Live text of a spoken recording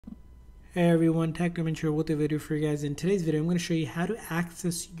Hey everyone, TechDomain here with a video for you guys. In today's video, I'm going to show you how to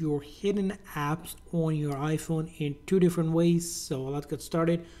access your hidden apps on your iPhone in two different ways. So let's get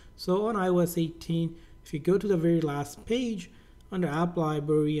started. So on iOS 18, if you go to the very last page under App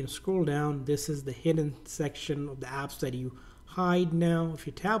Library and scroll down, this is the hidden section of the apps that you hide now. If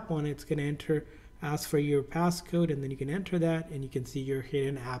you tap on it, it's going to ask for your passcode, and then you can enter that and you can see your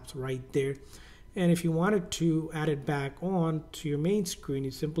hidden apps right there. And if you wanted to add it back on to your main screen,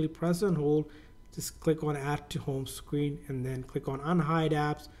 you simply press and hold, just click on add to home screen and then click on unhide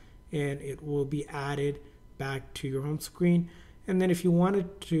apps, and it will be added back to your home screen. And then if you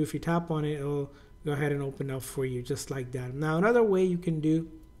wanted to, if you tap on it, it'll go ahead and open up for you just like that. Now another way you can do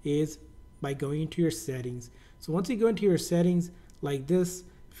is by going into your settings. So once you go into your settings like this,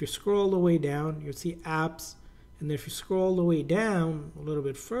 if you scroll all the way down, you'll see apps, and then if you scroll all the way down a little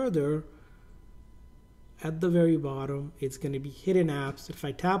bit further, at the very bottom, it's going to be hidden apps. If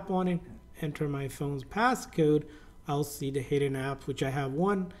I tap on it, enter my phone's passcode, I'll see the hidden apps, which I have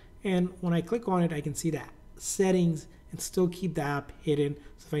one. And when I click on it, I can see the settings and still keep the app hidden.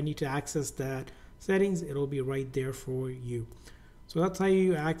 So if I need to access that settings, it'll be right there for you. So that's how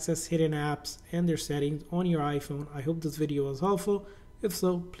you access hidden apps and their settings on your iPhone. I hope this video was helpful. If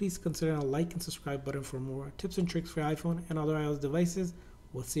so, please consider a like and subscribe button for more tips and tricks for iPhone and other iOS devices.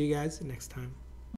 We'll see you guys next time.